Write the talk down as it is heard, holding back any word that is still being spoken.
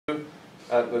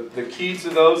The key to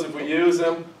those, if we use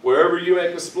them, wherever you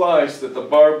make a splice that the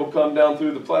barb will come down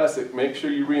through the plastic, make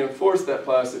sure you reinforce that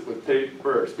plastic with tape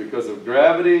first, because of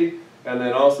gravity and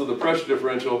then also the pressure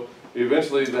differential.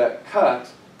 Eventually that cut,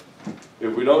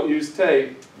 if we don't use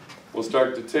tape, will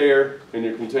start to tear and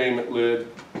your containment lid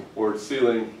or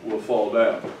ceiling will fall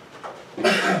down.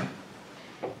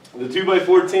 The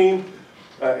 2x14,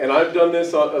 and I've done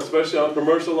this especially on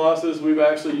commercial losses, we've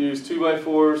actually used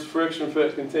 2x4s, friction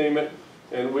fit containment,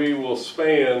 and we will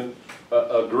span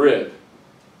a grid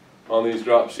on these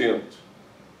drop ceilings.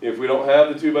 If we don't have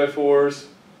the 2x4s,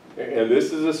 and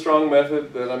this is a strong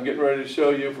method that I'm getting ready to show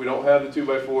you, if we don't have the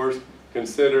 2x4s,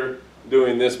 consider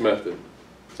doing this method.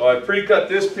 So I pre-cut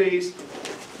this piece.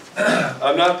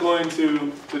 I'm not going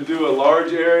to do a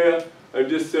large area. I'm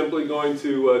just simply going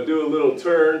to do a little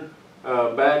turn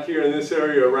back here in this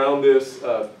area around this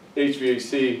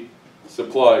HVAC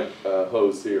supply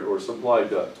hose here, or supply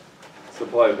duct,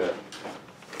 supply vent.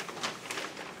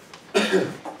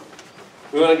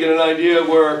 We want to get an idea of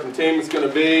where our containment's going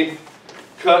to be.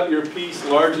 Cut your piece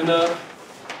large enough.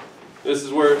 This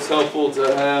is where it's helpful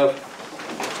to have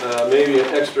maybe an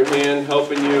extra hand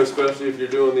helping you, especially if you're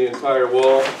doing the entire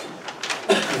wall.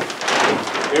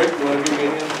 Here, you want to give me a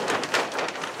hand?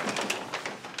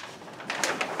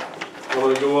 I'm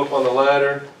going to go up on the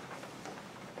ladder.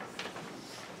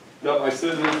 Got my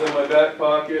scissors in my back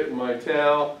pocket and my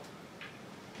towel.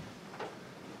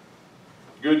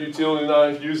 Good utility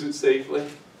knife, use it safely.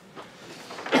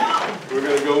 We're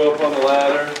going to go up on the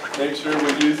ladder, make sure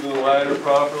we're using the ladder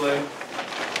properly.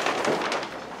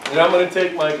 And I'm going to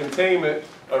take my containment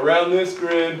around this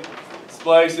grid,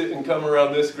 splice it, and come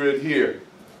around this grid here.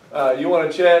 You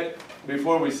want to check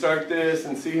before we start this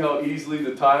and see how easily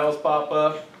the tiles pop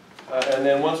up. And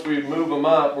then once we move them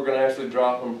up, we're going to actually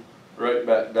drop them right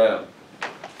back down.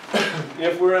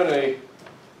 If we're in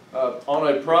on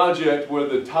a project where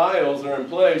the tiles are in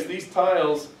place, these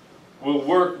tiles will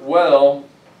work well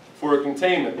for a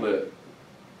containment lid.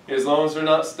 As long as they're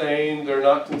not stained, they're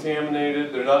not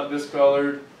contaminated, they're not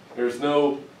discolored, there's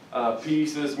no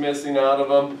pieces missing out of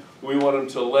them. We want them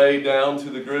to lay down to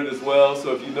the grid as well.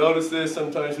 So if you notice this,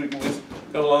 sometimes we can just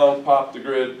come along, pop the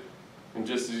grid, and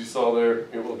just as you saw there,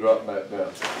 it will drop back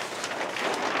down.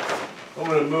 I'm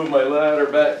going to move my ladder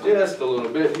back just a little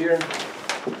bit here.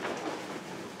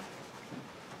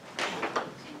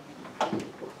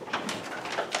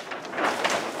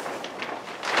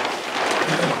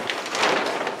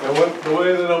 The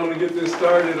way that I'm going to get this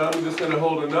started, I'm just going to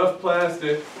hold enough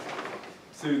plastic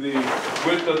to the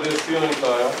width of this ceiling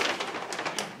tile,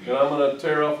 and I'm going to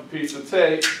tear off a piece of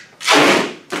tape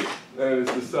that is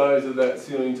the size of that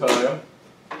ceiling tile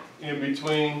in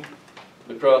between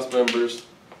the cross members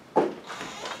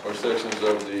or sections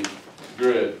of the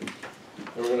grid.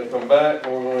 And we're going to come back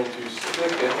and we're going to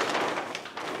stick it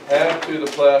half to the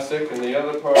plastic, and the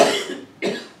other part,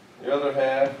 the other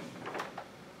half,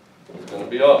 is going to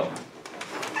be off.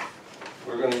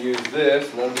 We're going to use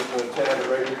this, and I'm just going to tap it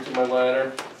right here to my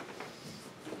ladder.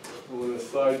 I'm going to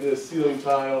slide this ceiling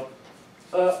tile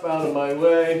up out of my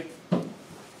way.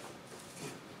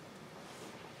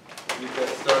 Get that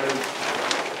started.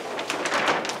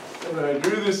 And I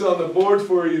drew this on the board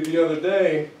for you the other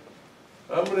day.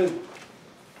 I'm going to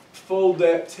fold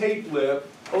that tape lip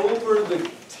over the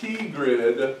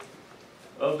T-grid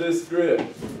of this grid,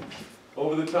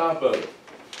 over the top of it.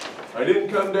 I didn't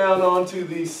come down onto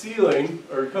the ceiling,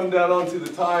 or come down onto the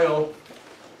tile.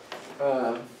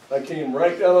 I came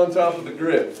right down on top of the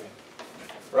grid,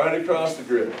 right across the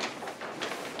grid.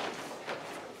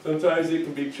 Sometimes it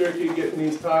can be tricky getting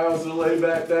these tiles to lay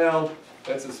back down.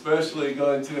 That's especially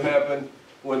going to happen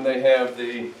when they have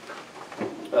the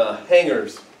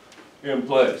hangers in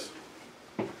place.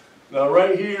 Now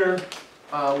right here,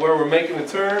 where we're making a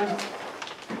turn,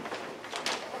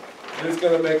 it's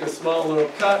going to make a small little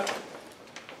cut,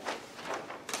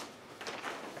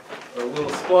 a little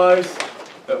splice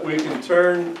that we can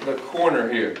turn the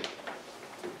corner here.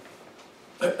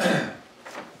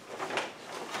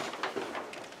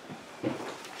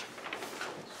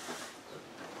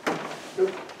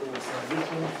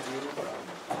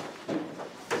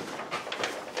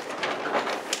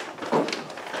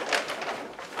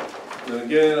 And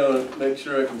again, I'll make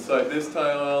sure I can sight this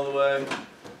tile out of the way.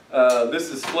 This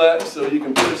is flex, so you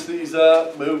can push these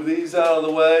up, move these out of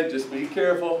the way. Just be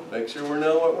careful. Make sure we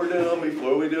know what we're doing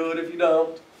before we do it if you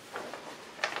don't.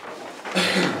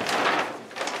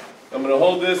 I'm going to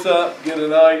hold this up, get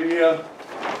an idea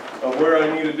of where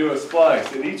I need to do a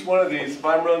splice. And each one of these, if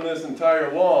I'm running this entire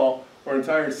wall or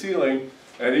entire ceiling,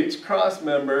 at each cross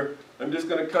member, I'm just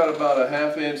going to cut about a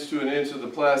 ½ inch to an inch of the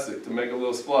plastic to make a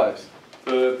little splice.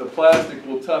 so that the plastic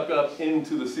will tuck up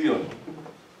into the ceiling.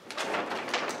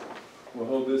 We'll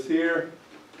hold this here,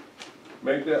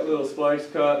 make that little splice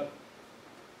cut.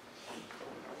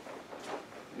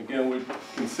 Again, we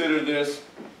consider this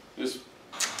just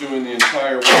doing the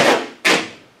entire way.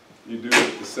 You do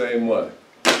it the same way.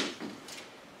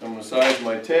 I'm going to size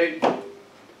my tape.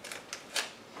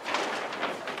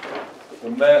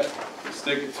 From that,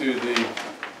 stick it to the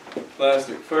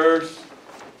plastic first.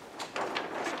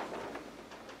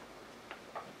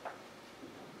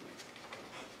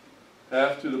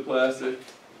 Half to the plastic,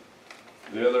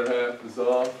 the other half is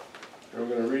off. And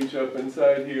we're going to reach up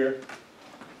inside here.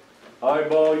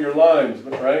 Eyeball your lines,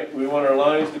 right? We want our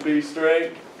lines to be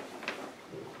straight.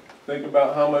 Think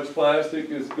about how much plastic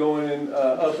is going in,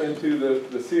 up into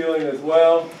the ceiling as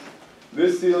well.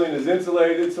 This ceiling is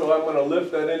insulated, so I'm going to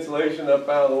lift that insulation up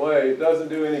out of the way. It doesn't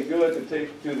do any good to take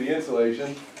it to the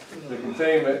insulation. The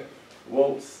containment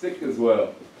won't stick as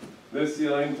well. This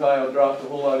ceiling tile drops a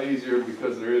whole lot easier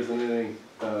because there isn't any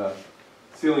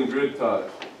ceiling grid ties.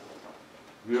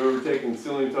 If you've ever taken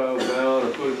ceiling tiles down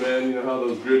or put them in, you know how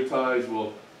those grid ties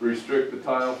will restrict the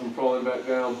tile from falling back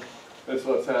down. That's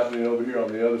what's happening over here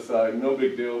on the other side. No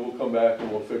big deal. We'll come back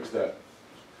and we'll fix that.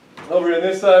 Over on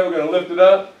this side, we're going to lift it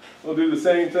up. We'll do the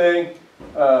same thing.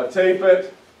 Tape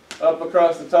it up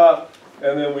across the top,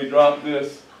 and then we drop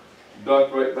this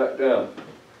duct right back down.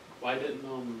 Why didn't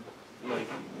like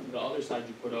the other side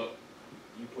you put up,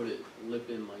 you put it lip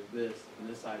in like this, and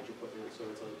this side you put in so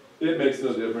it's like. It makes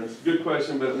no difference. Good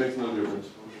question, but it makes no difference.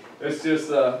 It's just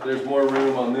there's more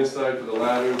room on this side for the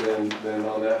ladder than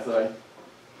on that side.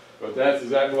 But that's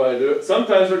exactly why I do it.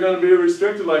 Sometimes we're going to be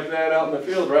restricted like that out in the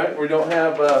field, right? We don't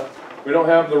have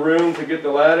the room to get the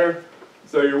ladder,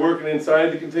 so you're working inside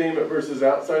the containment versus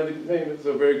outside the containment.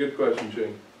 So very good question,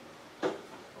 Shane.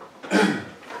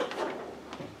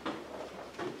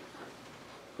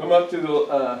 Come up to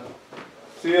the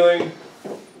ceiling.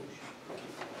 I'm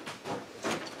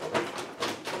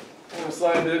going to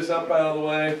slide this up out of the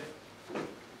way.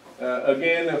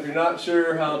 Again, if you're not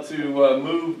sure how to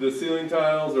move the ceiling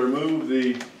tiles or move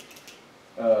the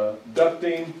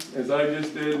ducting, as I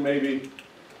just did, maybe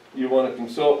you want to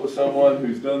consult with someone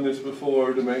who's done this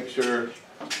before to make sure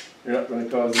you're not going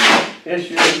to cause any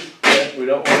issues. We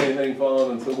don't want anything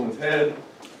falling on someone's head.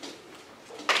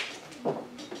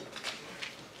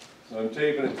 So I'm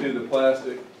taping it to the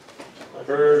plastic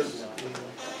first.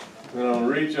 Then I'll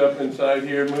reach up inside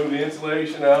here, move the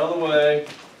insulation out of the way.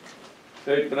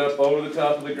 Tape it up over the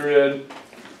top of the grid.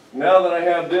 Now that I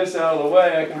have this out of the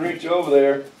way, I can reach over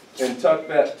there and tuck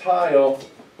that tile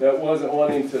that wasn't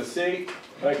wanting to seat.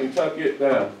 I can tuck it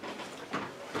down.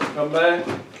 Come back,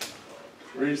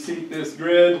 reseat this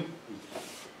grid.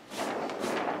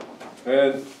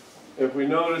 And if we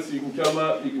notice, you can come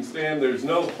up, you can stand, there's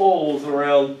no holes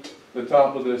around the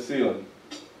top of this ceiling.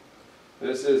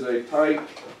 This is a tight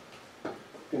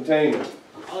containment.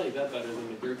 I like that better than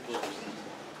the grid clips.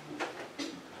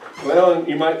 Well,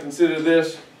 you might consider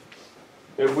this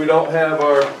if we don't have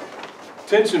our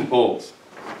tension poles.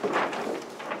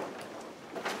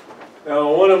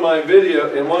 Now, in one of my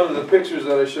in one of the pictures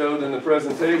that I showed in the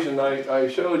presentation, I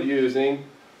showed using,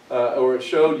 it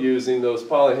showed using those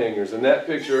poly hangers. In that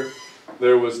picture,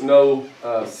 there was no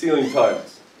ceiling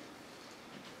tiles.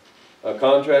 A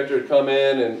contractor had come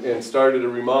in and started a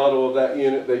remodel of that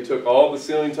unit. They took all the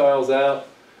ceiling tiles out,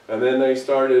 and then they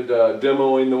started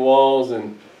demoing the walls,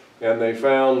 and they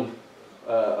found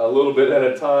a little bit at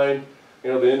a time.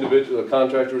 You know, the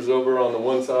contractor was over on the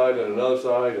one side and another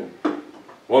side, and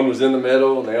one was in the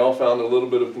middle, and they all found a little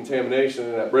bit of contamination.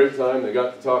 And at break time, they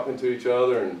got to talking to each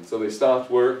other, and so they stopped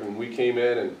work, and we came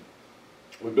in and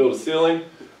we built a ceiling,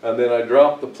 and then I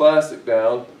dropped the plastic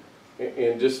down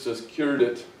and just secured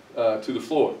it to the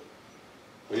floor.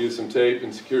 We used some tape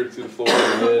and secured it to the floor,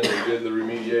 and then we did the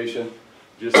remediation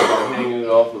just by hanging it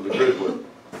off of the grid wood.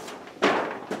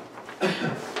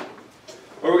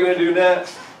 What we're going to do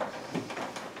next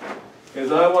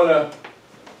is I want to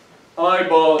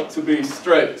eyeball it to be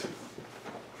straight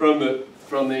from the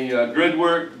grid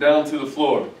work down to the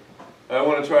floor. I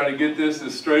want to try to get this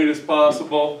as straight as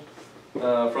possible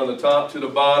from the top to the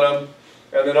bottom.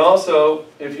 And then also,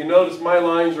 if you notice, my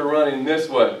lines are running this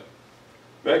way.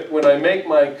 When I make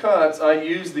my cuts, I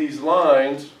use these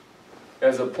lines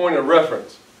as a point of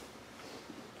reference.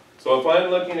 So if I'm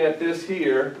looking at this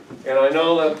here, and I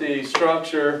know that the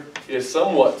structure is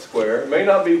somewhat square, it may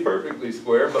not be perfectly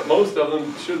square, but most of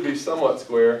them should be somewhat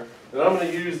square, then I'm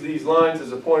going to use these lines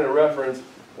as a point of reference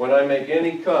when I make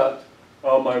any cut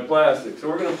on my plastic. So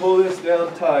we're going to pull this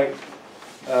down tight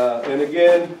And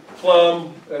again,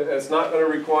 plumb, it's not going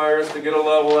to require us to get a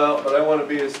level out, but I want to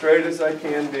be as straight as I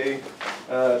can be,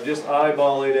 just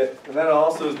eyeballing it. And that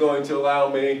also is going to allow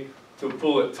me to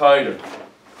pull it tighter.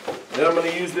 Then I'm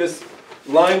going to use this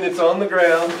line that's on the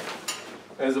ground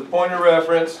as a point of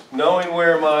reference, knowing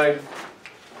where my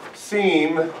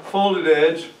seam, folded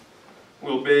edge,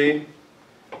 will be,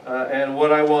 and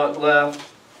what I want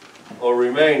left or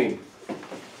remaining.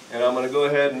 And I'm going to go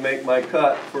ahead and make my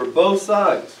cut for both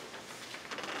sides.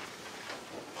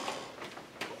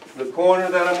 The corner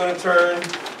that I'm going to turn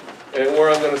and where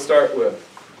I'm going to start with.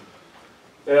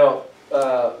 Now,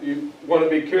 you want to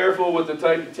be careful with the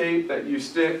type of tape that you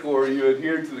stick or you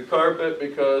adhere to the carpet,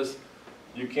 because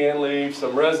you can leave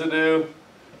some residue,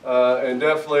 and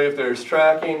definitely if there's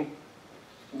tracking,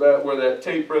 that where that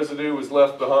tape residue was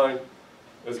left behind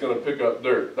is going to pick up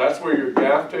dirt. That's where your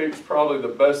gaff tape is probably the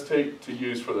best tape to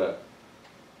use for that.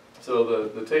 So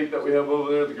the tape that we have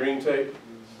over there, the green tape,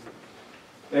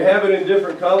 they have it in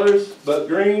different colors, but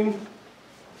green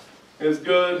is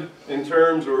good in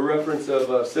terms or reference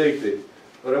of safety.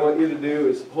 What I want you to do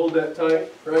is hold that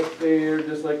tight right there,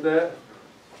 just like that.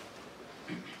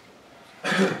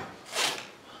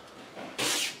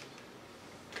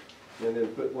 And then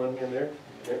put one in there.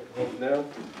 Okay, hold it down.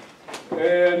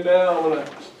 And now I'm going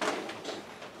to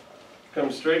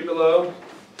come straight below.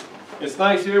 It's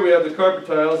nice here, we have the carpet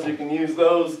tiles. You can use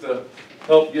those to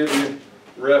help give you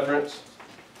reference.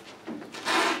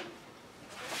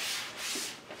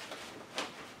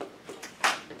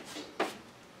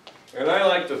 And I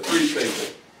like to free tape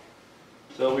it.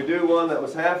 So we do one that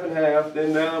was half and half,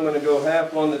 then now I'm going to go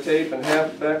half on the tape and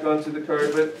half back onto the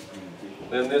carpet.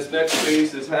 Then this next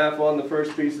piece is half on the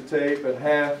first piece of tape and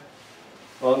half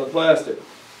on the plastic.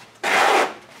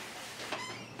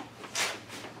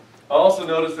 Also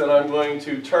notice that I'm going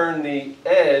to turn the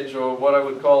edge, or what I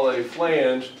would call a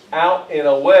flange, out and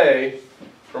away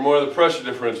from where the pressure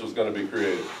differential is going to be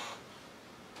created.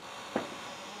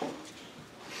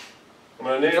 I'm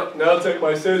going to now take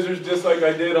my scissors just like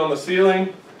I did on the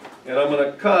ceiling, and I'm going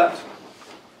to cut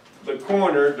the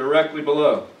corner directly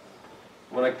below.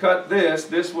 When I cut this,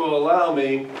 this will allow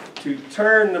me to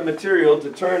turn the material,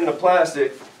 to turn the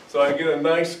plastic, so I get a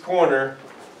nice corner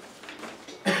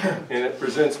and it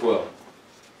presents well.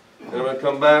 Then I'm going to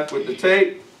come back with the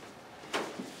tape,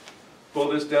 pull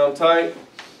this down tight,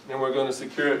 and we're going to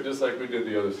secure it just like we did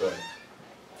the other side.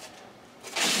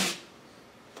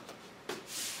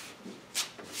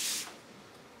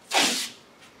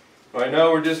 I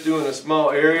know we're just doing a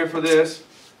small area for this.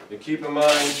 And keep in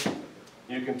mind,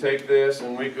 you can take this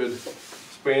and we could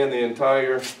span the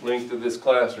entire length of this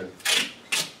classroom.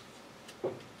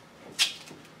 Then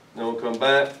we'll come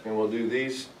back and we'll do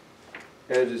these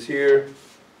edges here,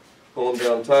 pull them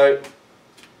down tight.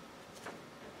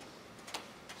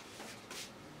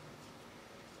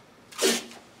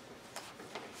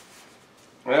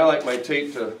 And I like my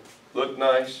tape to look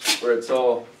nice, where it's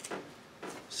all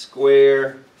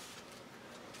square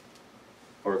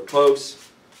or close.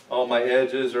 All my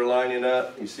edges are lining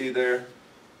up, you see there.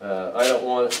 I don't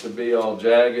want it to be all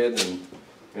jagged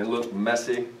and look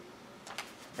messy,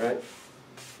 right?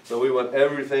 So we want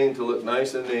everything to look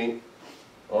nice and neat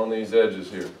on these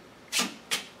edges here.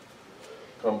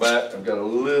 Come back, I've got a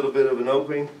little bit of an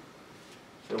opening,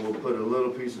 so we'll put a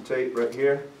little piece of tape right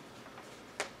here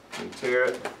and tear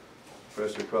it,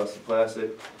 press it across the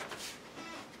plastic,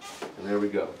 and there we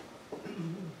go.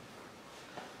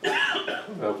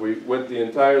 Now if we went the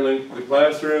entire length of the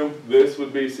classroom, this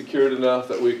would be secured enough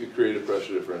that we could create a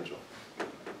pressure differential.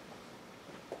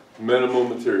 Minimal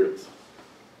materials.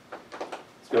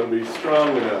 It's going to be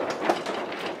strong enough,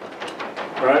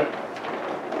 right?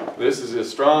 This is as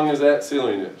strong as that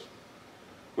ceiling is.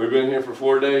 We've been here for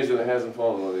 4 days and it hasn't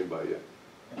fallen on anybody yet.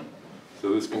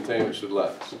 So this containment should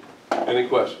last. Any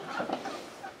questions?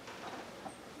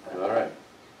 All right.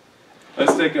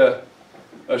 Let's take a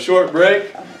short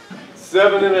break,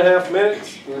 7.5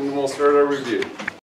 minutes, and we'll start our review.